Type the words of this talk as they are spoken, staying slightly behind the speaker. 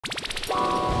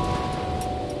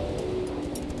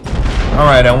All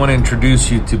right, I want to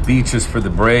introduce you to Beaches for the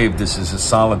Brave. This is a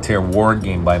solitaire war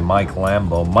game by Mike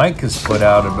Lambo. Mike has put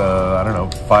out, I don't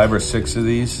know, 5 or 6 of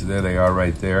these. There they are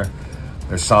right there.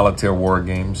 They're solitaire war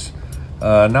games.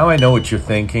 Now I know what you're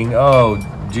thinking. Oh,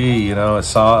 gee, you know,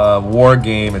 a war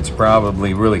game, it's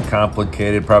probably really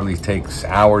complicated, probably takes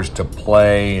hours to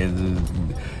play,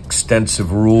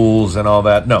 extensive rules and all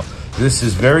that. No, this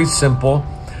is very simple.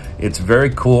 It's very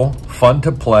cool, fun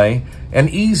to play, and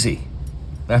easy.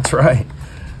 That's right.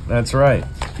 That's right.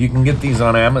 You can get these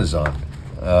on Amazon.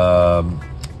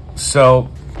 So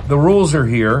the rules are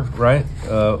here, right?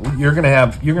 You're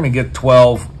gonna get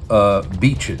 12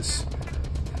 beaches,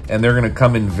 and they're gonna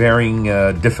come in varying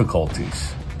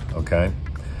difficulties. Okay,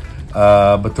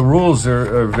 but the rules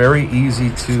are very easy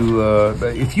to.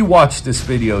 If you watch this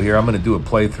video here, I'm gonna do a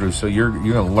playthrough, so you're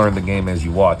gonna learn the game as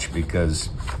you watch because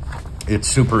it's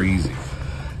super easy.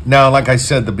 Now, like I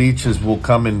said, the beaches will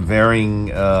come in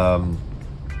varying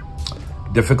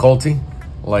difficulty.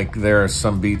 Like there are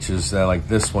some beaches like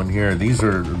this one here. These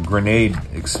are grenade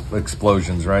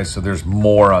explosions, right? So there's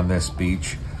more on this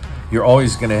beach. You're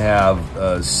always going to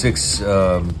have 6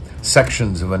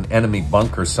 sections of an enemy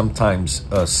bunker, sometimes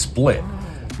split.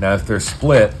 Now, if they're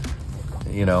split,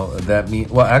 you know, that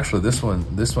means, well, actually, this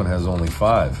one has only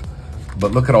 5.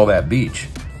 But look at all that beach.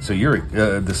 So you're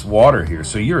this water here.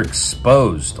 So you're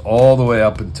exposed all the way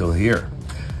up until here.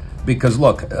 Because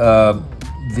look,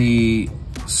 the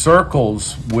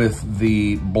circles with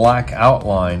the black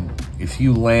outline, if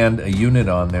you land a unit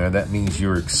on there, that means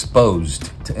you're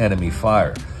exposed to enemy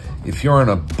fire. If you're on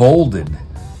a bolded,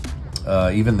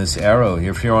 even this arrow here,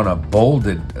 if you're on a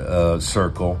bolded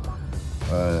circle,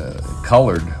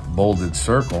 colored bolded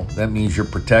circle, that means you're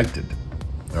protected.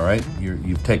 All right,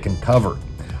 you've taken cover.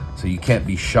 So you can't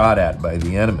be shot at by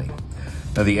the enemy.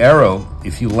 Now the arrow,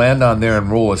 if you land on there and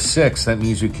roll a 6, that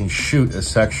means you can shoot a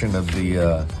section of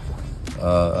the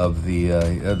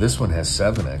this one has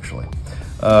 7 actually.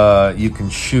 You can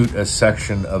shoot a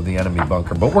section of the enemy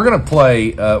bunker. But we're gonna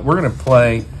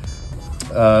play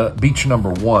beach number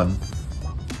 1.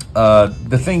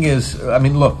 The thing is, I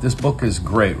mean, look, this book is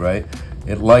great, right?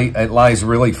 It lies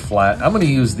really flat. I'm gonna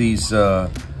use these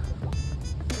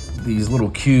little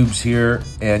cubes here,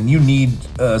 and you need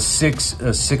 6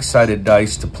 six-sided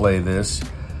dice to play this.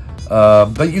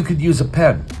 But you could use a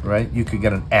pen, right? You could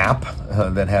get an app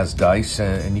that has dice,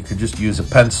 and you could just use a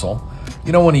pencil.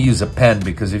 You don't want to use a pen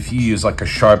because if you use like a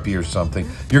Sharpie or something,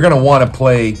 you're going to want to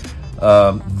play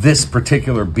this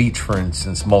particular beach, for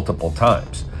instance, multiple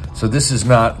times. So this is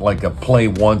not like a play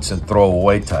once and throw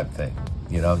away type thing.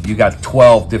 You know, you got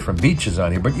 12 different beaches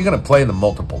on here, but you're going to play them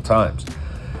multiple times.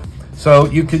 So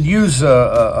you could use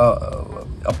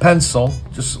a pencil,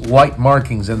 just light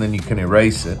markings, and then you can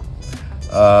erase it.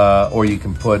 Or you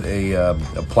can put a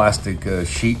plastic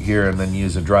sheet here and then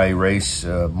use a dry erase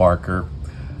marker.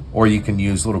 Or you can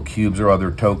use little cubes or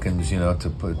other tokens, you know, to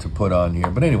put on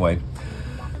here. But anyway,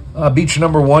 beach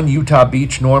number 1, Utah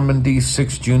Beach, Normandy,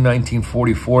 6 June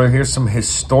 1944. Here's some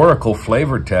historical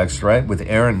flavor text, right? With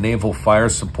air and naval fire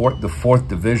support, the 4th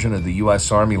Division of the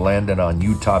U.S. Army landed on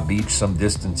Utah Beach, some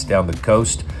distance down the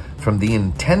coast from the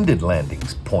intended landing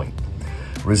point.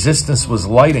 Resistance was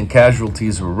light and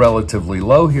casualties were relatively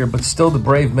low here, but still the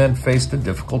brave men faced a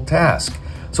difficult task.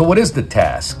 So what is the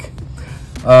task?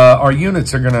 Our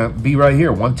units are going to be right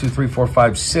here, 1, 2, 3, 4,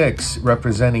 5, 6,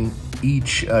 representing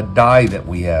each die that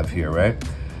we have here, right?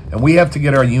 And we have to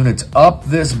get our units up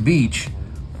this beach,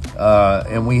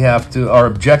 and we have to, our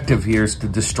objective here is to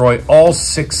destroy all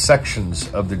 6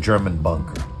 sections of the German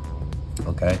bunker,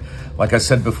 okay? Like I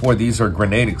said before, these are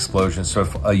grenade explosions, so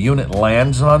if a unit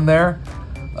lands on there,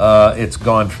 it's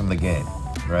gone from the game,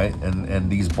 right? And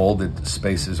these bolded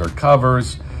spaces are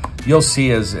covers. You'll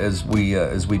see as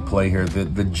we play here,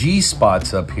 the G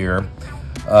spots up here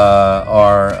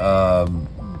are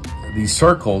these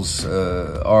circles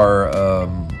are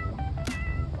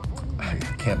I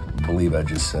can't believe I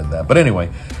just said that, but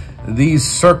anyway, these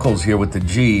circles here with the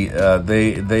G,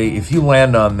 they if you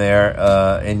land on there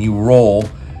and you roll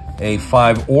a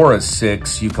 5 or a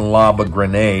 6, you can lob a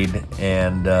grenade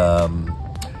and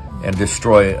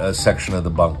destroy a section of the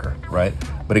bunker, right?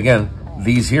 But again,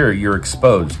 these here, you're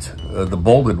exposed. The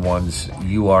bolded ones,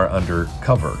 you are under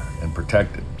cover and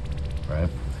protected, right?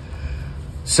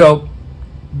 So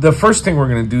the first thing we're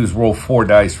going to do is roll 4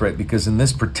 dice, right? Because in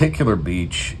this particular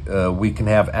beach, we can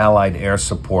have Allied air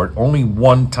support. Only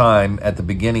one time at the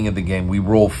beginning of the game, we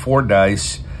roll 4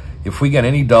 dice. If we get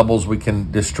any doubles, we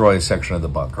can destroy a section of the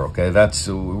bunker, okay?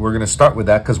 We're going to start with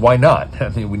that because why not? I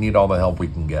mean, we need all the help we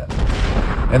can get.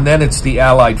 And then it's the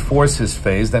Allied Forces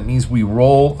phase. That means we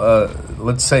roll,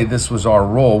 let's say this was our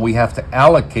roll. We have to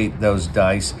allocate those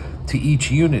dice to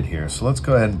each unit here. So let's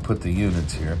go ahead and put the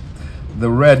units here. The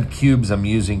red cubes I'm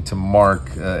using to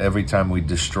mark every time we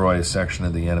destroy a section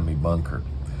of the enemy bunker.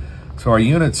 So our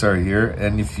units are here,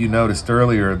 and if you noticed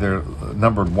earlier, they're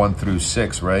numbered 1 through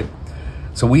 6, right?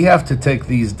 So we have to take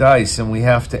these dice and we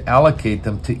have to allocate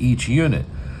them to each unit.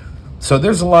 So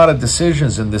there's a lot of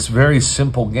decisions in this very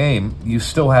simple game. You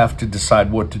still have to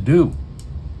decide what to do,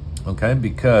 okay?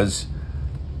 Because,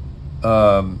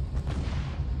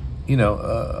 you know,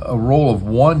 a roll of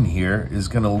 1 here is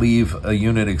going to leave a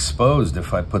unit exposed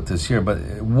if I put this here. But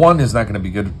 1 is not going to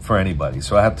be good for anybody,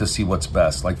 so I have to see what's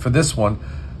best. Like for this one,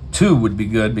 2 would be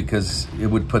good because it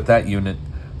would put that unit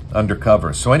under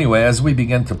cover. So anyway, as we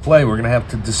begin to play, we're going to have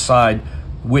to decide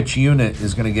which unit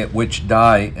is going to get which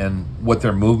die and what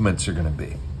their movements are going to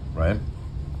be, right?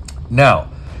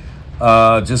 Now,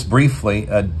 just briefly,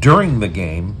 during the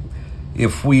game,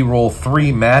 if we roll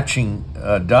 3 matching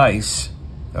dice,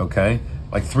 okay,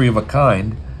 like 3 of a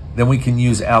kind, then we can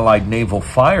use Allied naval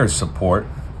fire support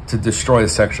to destroy a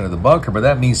section of the bunker. But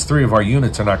that means 3 of our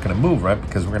units are not going to move, right?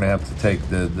 Because we're going to have to take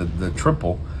the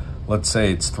triple. Let's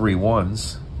say it's 3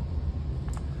 1s.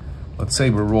 Let's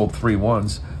say we rolled 3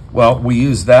 1s. Well, we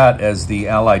use that as the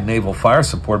Allied naval fire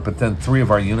support, but then 3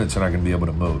 of our units are not going to be able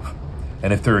to move.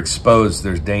 And if they're exposed,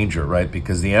 there's danger, right?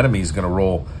 Because the enemy is going to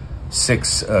roll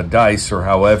 6 dice or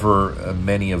however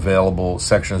many available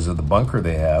sections of the bunker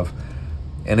they have.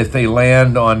 And if they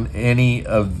land on any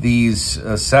of these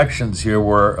sections here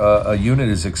where a unit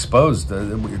is exposed,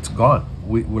 it's gone.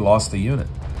 We lost the unit,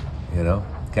 you know,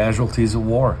 casualties of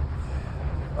war.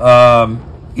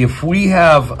 If we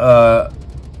have a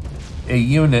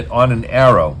unit on an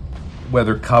arrow,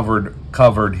 whether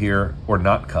covered here or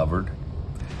not covered,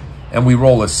 and we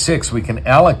roll a 6, we can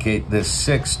allocate this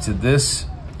 6 to this.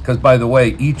 Because, by the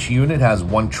way, each unit has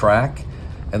 1 track,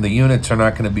 and the units are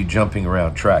not going to be jumping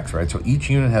around tracks, right? So each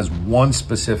unit has 1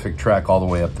 specific track all the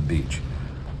way up the beach.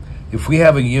 If we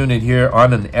have a unit here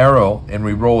on an arrow and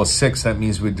we roll a 6, that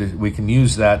means we can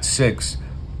use that 6,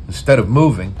 instead of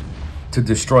moving, to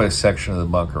destroy a section of the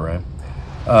bunker, right?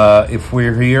 If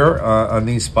we're here on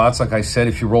these spots, like I said,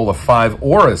 if you roll a 5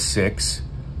 or a 6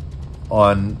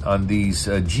 on these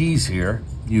G's here,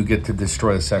 you get to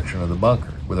destroy a section of the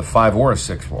bunker with a 5 or a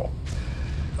 6 roll.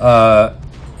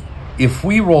 If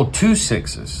we roll 2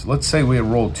 6s, let's say we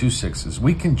roll 2 6s,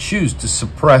 we can choose to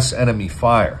suppress enemy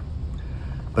fire.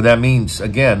 But that means,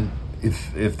 again,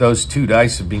 if those 2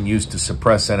 dice are being used to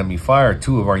suppress enemy fire,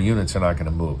 2 of our units are not going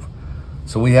to move.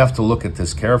 So we have to look at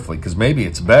this carefully, because maybe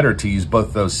it's better to use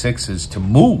both those 6s to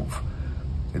move.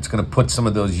 It's going to put some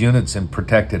of those units in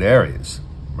protected areas,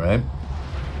 right?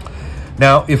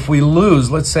 Now, if we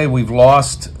lose, let's say we've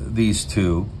lost these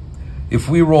 2. If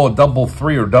we roll a double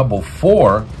 3 or double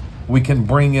 4, we can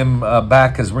bring him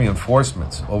back as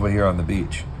reinforcements over here on the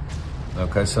beach.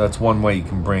 Okay, so that's one way you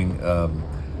can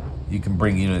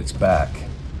bring units back.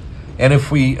 And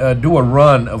if we do a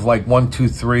run of like 1, 2,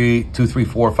 3, 2, 3,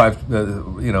 4,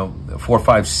 5, 4,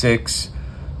 5, 6,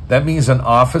 that means an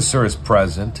officer is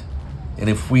present. And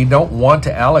if we don't want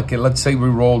to allocate, let's say we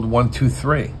rolled 1, 2,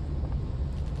 3.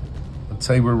 Let's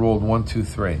say we rolled 1, 2,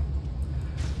 3.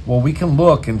 Well, we can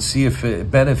look and see if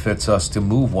it benefits us to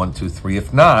move 1, 2, 3.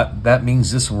 If not, that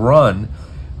means this run,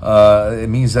 it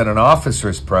means that an officer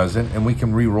is present and we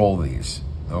can re-roll these,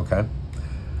 okay?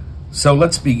 So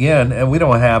let's begin, and we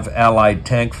don't have Allied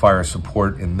tank fire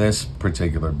support in this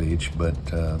particular beach, but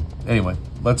anyway,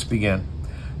 let's begin.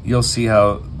 You'll see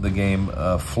how the game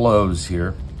flows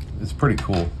here. It's pretty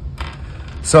cool.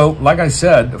 So, like I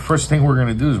said, the first thing we're going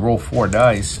to do is roll 4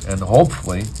 dice, and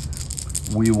hopefully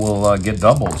we will get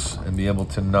doubles and be able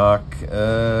to knock...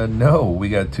 no, we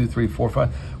got 2, 3, 4,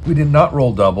 5. We did not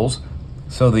roll doubles,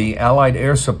 so the Allied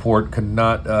air support could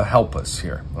not help us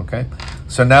here, okay?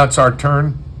 So now it's our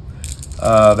turn.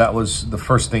 That was the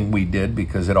first thing we did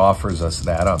because it offers us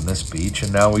that on this beach,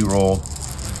 and now we roll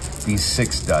these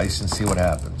 6 dice and see what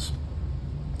happens.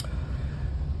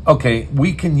 Okay,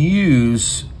 we can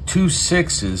use 2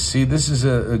 6s. See, this is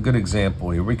a good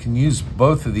example here. We can use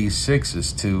both of these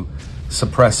 6s to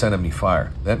suppress enemy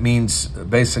fire. That means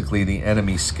basically the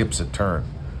enemy skips a turn.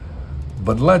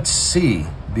 But let's see,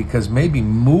 because maybe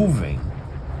moving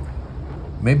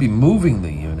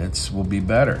the units will be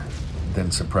better than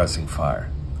suppressing fire.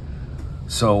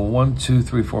 So 1, 2,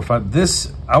 3, 4, 5.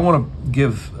 This, I want to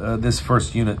give this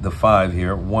first unit the 5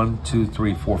 here. 1, 2,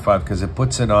 3, 4, 5, because it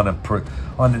puts it on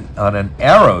an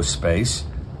arrow space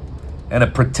and a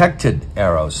protected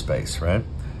arrow space, right?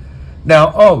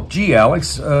 Now, oh, gee,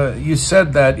 Alex, you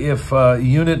said that if a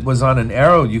unit was on an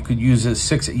arrow, you could use a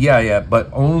 6. Yeah, but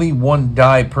only 1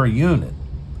 die per unit,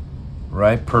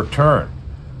 right, per turn.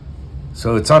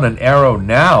 So it's on an arrow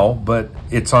now, but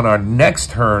it's on our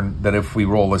next turn that if we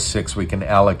roll a 6, we can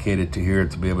allocate it to here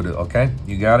to be able to, okay,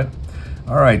 you got it?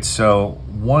 All right, so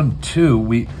 1, 2,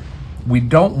 we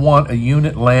don't want a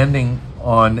unit landing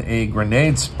on a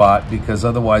grenade spot because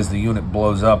otherwise the unit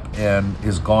blows up and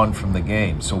is gone from the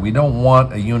game. So we don't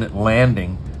want a unit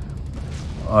landing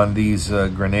on these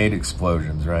grenade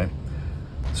explosions, right?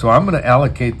 So I'm going to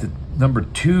allocate the number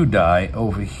 2 die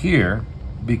over here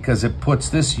because it puts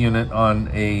this unit on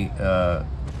a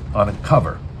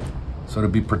cover. So to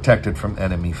be protected from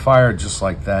enemy fire, just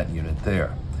like that unit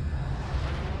there.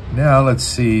 Now let's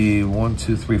see, 1,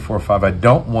 2, 3, 4, 5. I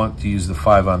don't want to use the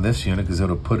 5 on this unit because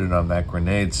it'll put it on that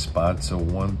grenade spot. So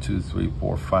 1, 2, 3,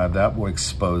 4, 5. That will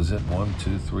expose it. 1,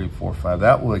 2, 3, 4, 5.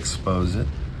 That will expose it.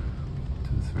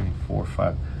 2, 3, 4,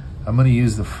 5. I'm going to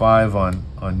use the 5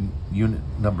 on unit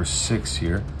number 6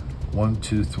 here. 1,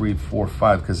 2, 3, 4,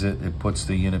 5 because it puts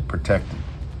the unit protected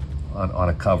on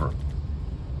a cover.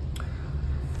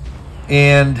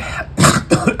 And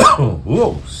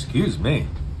whoa, excuse me.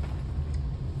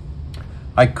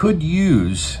 I could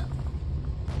use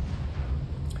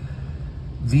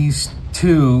these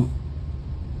 2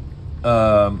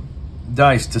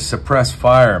 dice to suppress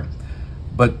fire,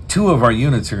 but 2 of our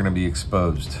units are going to be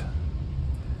exposed.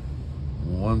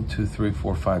 1, 2, 3,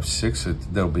 4, 5, 6.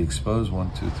 They'll be exposed.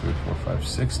 1, 2, 3, 4, 5,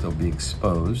 6. They'll be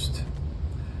exposed.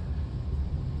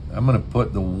 I'm going to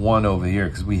put the 1 over here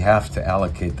because we have to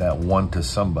allocate that 1 to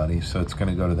somebody, so it's going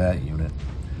to go to that unit.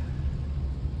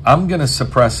 I'm going to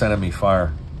suppress enemy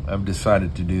fire. I've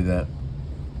decided to do that.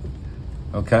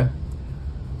 Okay.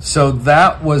 So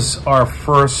that was our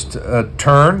first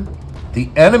turn. The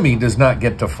enemy does not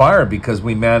get to fire because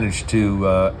we managed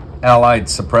to allied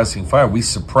suppressing fire. We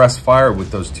suppress fire with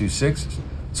those 2 6s.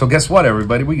 So guess what,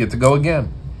 everybody? We get to go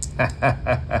again.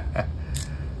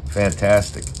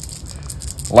 Fantastic.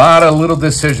 A lot of little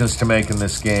decisions to make in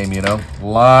this game, you know. A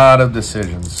lot of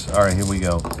decisions. All right, here we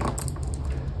go.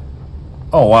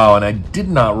 Oh, wow, and I did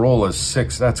not roll a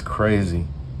 6. That's crazy.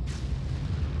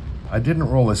 I didn't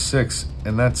roll a 6,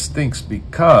 and that stinks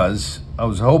because I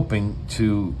was hoping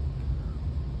to...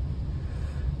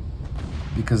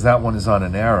 Because that one is on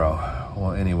an arrow.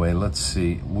 Well, anyway, let's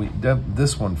see.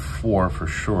 This one 4 for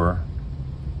sure.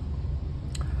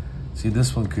 See,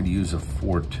 this one could use a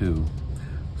 4 too.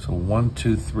 So 1,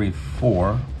 2, 3,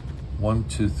 4. 1,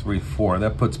 2, 3, 4.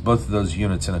 That puts both of those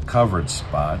units in a covered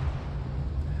spot.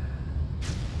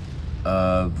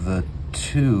 The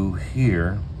 2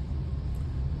 here,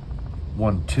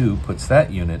 1, 2 puts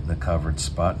that unit in the covered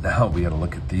spot. Now we got to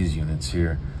look at these units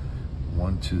here.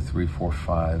 1, 2, 3, 4,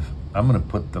 5. I'm going to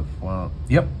put the, well,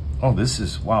 yep. Oh, this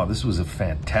is, wow, this was a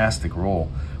fantastic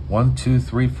roll. 1, 2,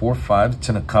 3, 4, 5. It's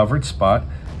in a covered spot.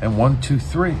 And 1, 2,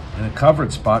 3 in a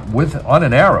covered spot on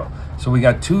an arrow. So we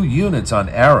got 2 units on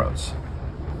arrows.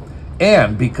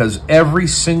 And because every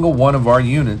single one of our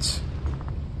units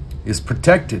is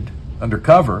protected under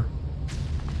cover,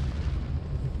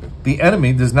 the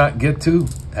enemy does not get to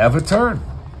have a turn.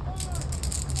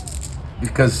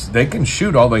 Because they can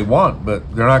shoot all they want,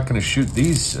 but they're not going to shoot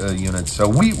these units. So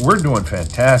we're doing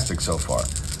fantastic so far.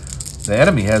 The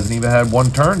enemy hasn't even had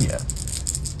 1 turn yet.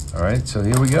 All right, so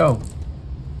here we go.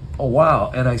 Oh, wow,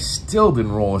 and I still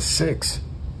didn't roll a 6.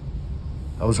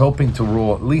 I was hoping to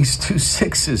roll at least 2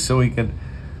 6s so we can...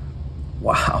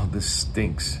 Wow, this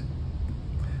stinks.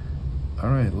 All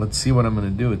right, let's see what I'm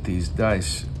going to do with these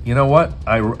dice. You know what?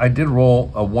 I did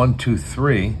roll a 1, 2,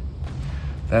 3.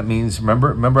 That means,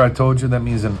 remember I told you that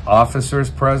means an officer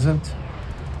is present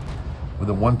with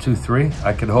a 1, 2, 3.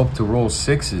 I could hope to roll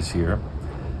 6s here.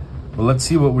 But let's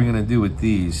see what we're going to do with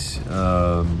these.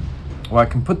 Well, I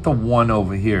can put the 1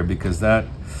 over here because that,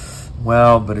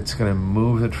 well, but it's going to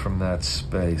move it from that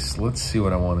space. Let's see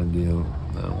what I want to do.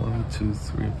 1, 2,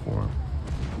 3, 4.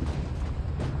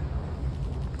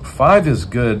 5 is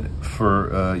good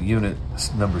for unit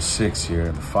number 6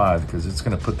 here, the 5, because it's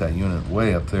going to put that unit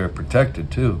way up there protected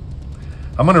too.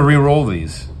 I'm going to re-roll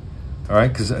these, all right,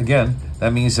 because again,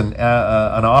 that means an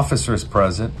officer is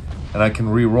present, and I can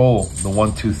re-roll the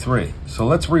 1, 2, 3. So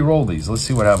let's re-roll these. Let's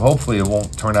see what happens. Hopefully it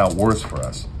won't turn out worse for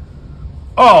us.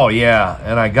 Oh, yeah,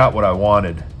 and I got what I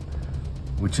wanted,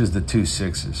 which is the 2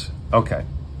 6s. Okay.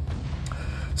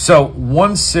 So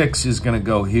 1 6 is going to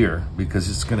go here because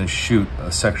it's going to shoot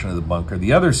a section of the bunker.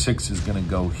 The other 6 is going to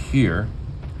go here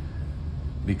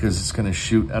because it's going to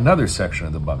shoot another section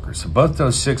of the bunker. So both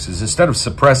those 6s, instead of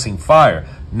suppressing fire,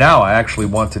 now I actually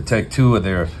want to take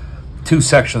 2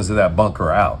 sections of that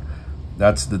bunker out.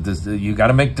 That's you got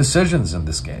to make decisions in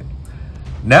this game.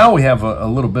 Now we have a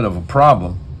little bit of a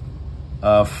problem.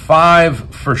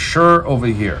 5 for sure over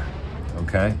here,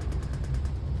 okay?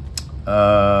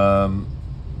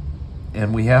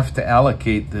 And we have to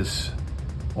allocate this.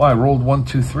 Well, I rolled 1,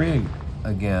 2, 3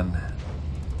 again.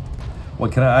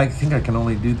 What can I think I can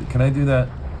only do, can I do that?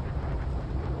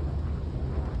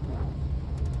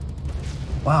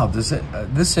 Wow, this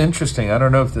is interesting. I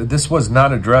don't know if this was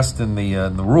not addressed in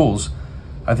the rules.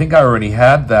 I think I already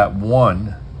had that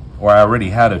 1, or I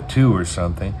already had a 2 or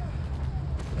something.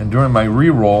 And during my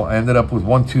re-roll, I ended up with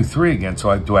 1, 2, 3 again.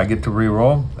 So do I get to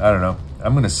re-roll? I don't know.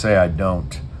 I'm going to say I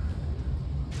don't.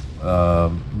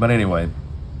 But anyway,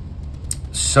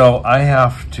 so I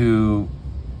have to,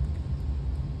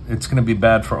 it's going to be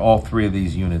bad for all 3 of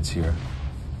these units here.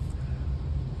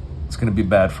 It's going to be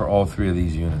bad for all 3 of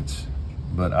these units.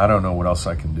 But I don't know what else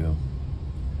I can do.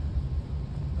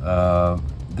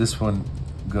 This one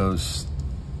goes,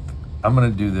 I'm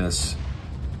going to do this.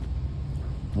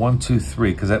 1, 2,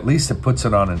 3, because at least it puts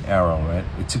it on an arrow, right?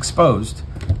 It's exposed.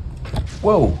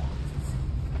 Whoa.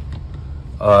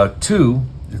 2,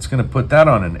 it's going to put that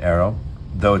on an arrow,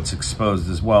 though it's exposed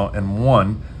as well. And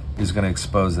 1 is going to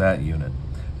expose that unit.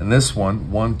 And this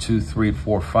one, 1, 2, 3,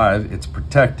 4, 5, it's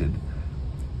protected.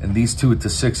 And these 2 with the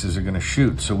 6s are going to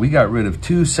shoot. So we got rid of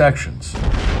 2 sections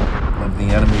of the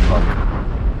enemy bunker.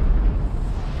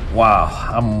 Wow,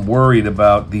 I'm worried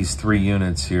about these 3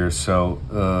 units here. So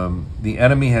the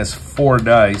enemy has 4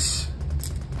 dice.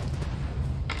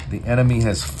 The enemy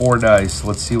has 4 dice.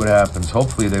 Let's see what happens.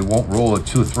 Hopefully they won't roll a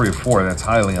 2, 3, or 4. That's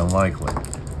highly unlikely.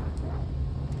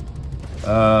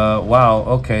 Wow,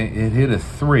 okay, it hit a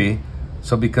 3.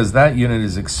 So because that unit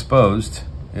is exposed,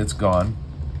 it's gone.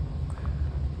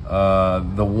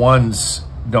 The 1s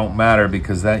don't matter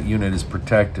because that unit is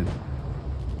protected.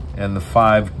 And the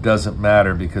 5 doesn't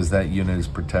matter because that unit is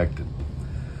protected.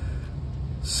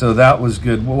 So that was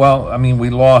good. Well, I mean, we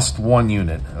lost 1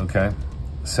 unit, okay?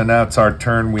 So now it's our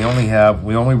turn. We only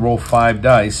roll 5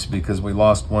 dice because we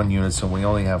lost 1 unit, so we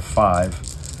only have 5.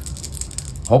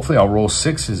 Hopefully I'll roll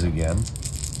 6s again.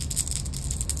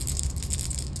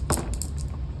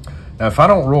 Now, if I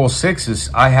don't roll 6s,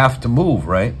 I have to move,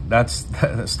 right? That's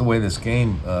the way this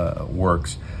game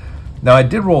works. Now, I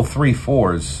did roll 3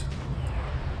 4s.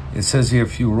 It says here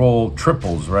if you roll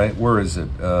triples, right? Where is it?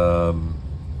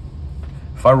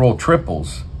 If I roll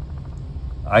triples,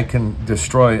 I can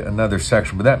destroy another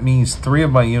section. But that means 3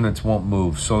 of my units won't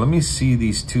move. So let me see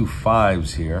these 2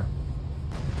 5s here.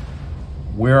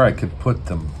 Where I could put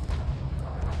them.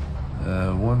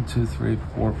 1, 2, 3,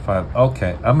 4, 5.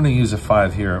 Okay, I'm going to use a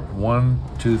 5 here. 1,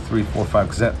 2, 3, 4, 5.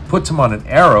 Because that puts them on an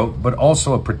arrow, but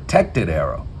also a protected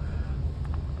arrow.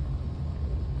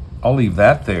 I'll leave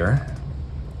that there.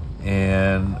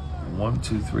 And 1,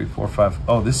 2, 3, 4, 5.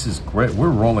 Oh, this is great. We're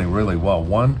rolling really well.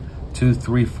 1, 2,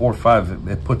 3, 4, 5.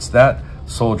 It puts that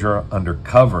soldier under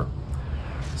cover.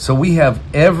 So we have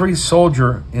every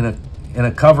soldier in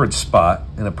a covered spot,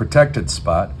 in a protected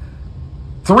spot.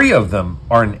 3 of them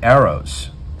are in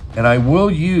arrows. And I will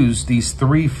use these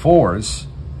 3 4s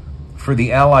for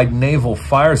the Allied naval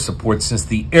fire support. Since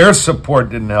the air support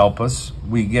didn't help us,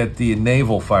 we get the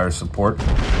naval fire support.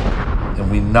 And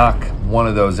we knock one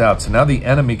of those out. So now the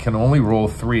enemy can only roll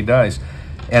 3 dice.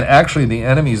 And actually the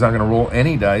enemy is not going to roll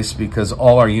any dice because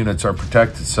all our units are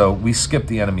protected. So we skip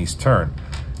the enemy's turn.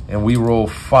 And we roll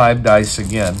 5 dice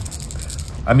again.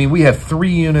 I mean, we have 3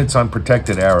 units on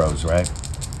protected arrows, right?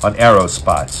 On arrow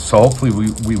spots. So hopefully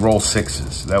we roll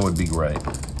 6s. That would be great.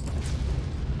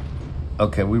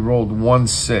 Okay, we rolled 1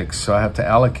 6. So I have to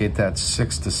allocate that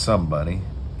 6 to somebody.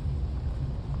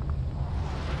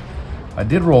 I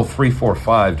did roll 3 4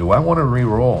 5. Do I want to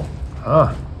re-roll?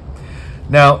 Huh.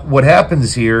 Now, what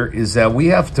happens here is that we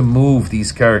have to move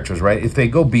these characters, right? If they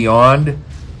go beyond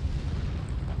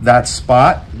that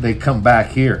spot, they come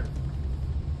back here.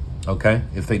 Okay?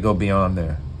 If they go beyond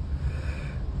there.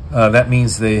 That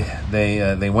means they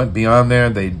went beyond there.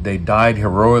 They died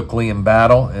heroically in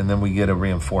battle, and then we get a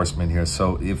reinforcement here.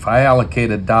 So if I allocate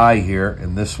a die here,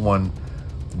 and this one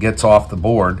gets off the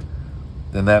board,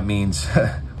 then that means...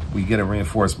 we get a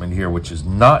reinforcement here, which is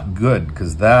not good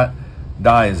because that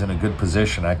die is in a good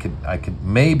position. I could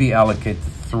maybe allocate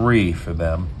 3 for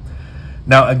them.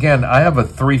 Now, again, I have a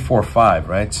 3 4 5,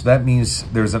 right? So that means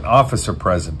there's an officer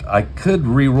present. I could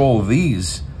re-roll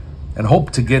these and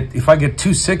hope to get, if I get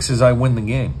 2 6s, I win the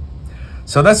game.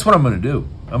 So that's what I'm going to do.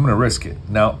 I'm going to risk it.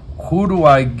 Now, who do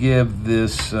I give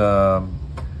this 5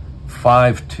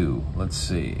 to? Let's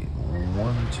see.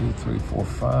 1, 2, 3, 4,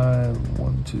 5.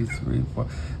 1, 2, 3, 4.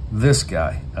 This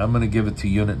guy. I'm going to give it to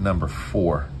unit number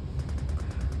 4.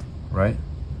 Right?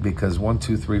 because 1,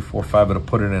 2, 3, 4, 5, it'll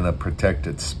put it in a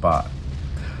protected spot.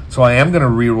 So I am going to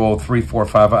re-roll 3, 4,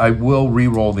 5. I will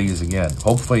re-roll these again.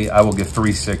 Hopefully I will get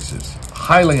 3 6s.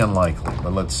 Highly unlikely,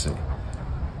 but let's see.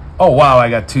 Oh, wow, I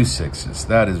got 2 6s.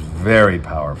 That is very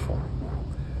powerful.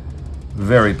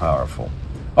 Very powerful.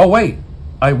 Oh, wait,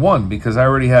 I won because I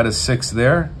already had a 6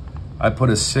 there. I put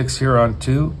a 6 here on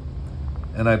 2,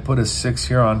 and I put a 6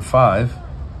 here on 5.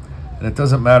 And it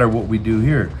doesn't matter what we do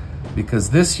here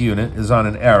because this unit is on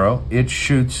an arrow. It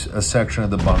shoots a section of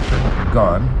the bunker.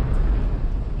 Gone.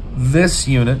 This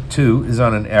unit, too, is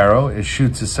on an arrow. It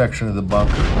shoots a section of the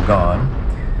bunker. Gone.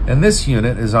 And this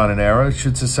unit is on an arrow. It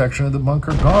shoots a section of the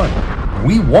bunker. Gone.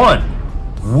 We won.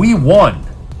 We won.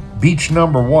 Beach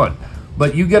number 1.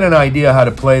 But you get an idea how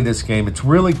to play this game. It's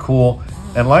really cool.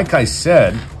 And like I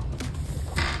said,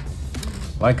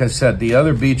 the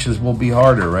other beaches will be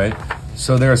harder, right?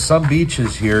 So there are some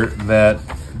beaches here that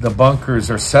the bunkers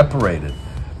are separated.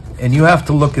 And you have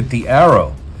to look at the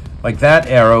arrow. Like that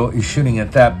arrow is shooting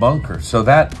at that bunker. So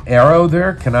that arrow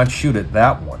there cannot shoot at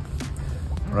that one,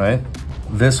 right?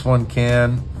 This one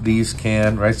can, these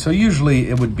can, right? So usually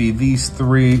it would be these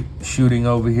 3 shooting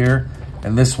over here,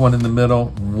 and this one in the middle,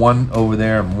 1 over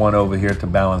there, and 1 over here to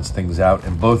balance things out,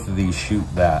 and both of these shoot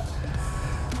that.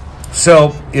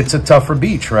 So it's a tougher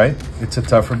beach, right? It's a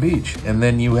tougher beach. And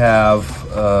then you have,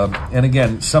 and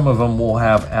again, some of them will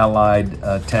have allied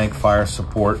tank fire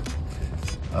support.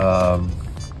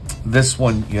 This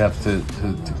one, you have to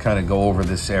kind of go over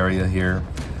this area here,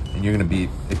 and you're going to be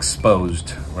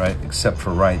exposed, right? Except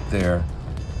for right there.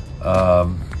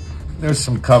 There's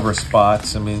some cover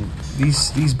spots. I mean,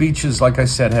 these beaches, like I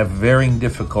said, have varying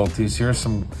difficulties. Here are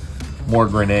some more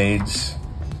grenades.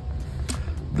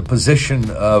 The position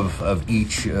of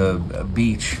each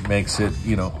beach makes it,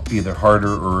 you know, either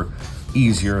harder or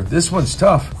easier. This one's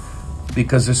tough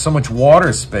because there's so much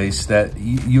water space that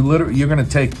you're going to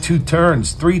take 2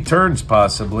 turns, 3 turns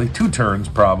possibly, 2 turns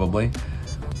probably,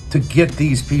 to get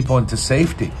these people into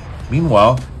safety.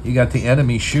 Meanwhile, you got the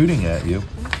enemy shooting at you.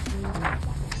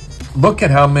 Look at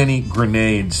how many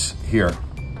grenades here.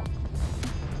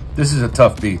 This is a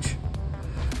tough beach.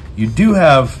 You do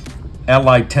have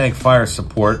allied tank fire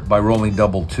support by rolling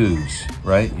double 2s,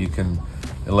 right? You can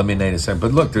eliminate a second.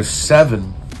 But look, there's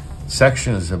 7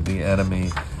 sections of the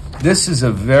enemy. This is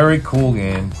a very cool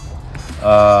game.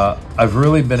 I've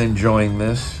really been enjoying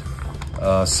this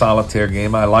solitaire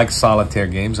game. I like solitaire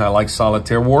games. I like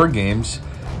solitaire war games.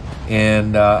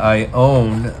 And I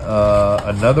own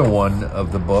another one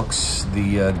of the books,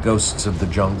 the Ghosts of the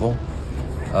Jungle.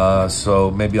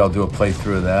 So maybe I'll do a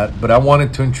playthrough of that. But I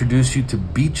wanted to introduce you to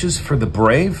Beaches for the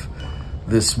Brave,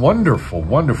 this wonderful,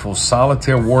 wonderful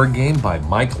solitaire war game by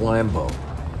Mike Lambo.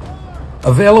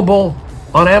 Available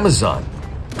on Amazon.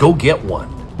 Go get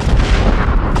one.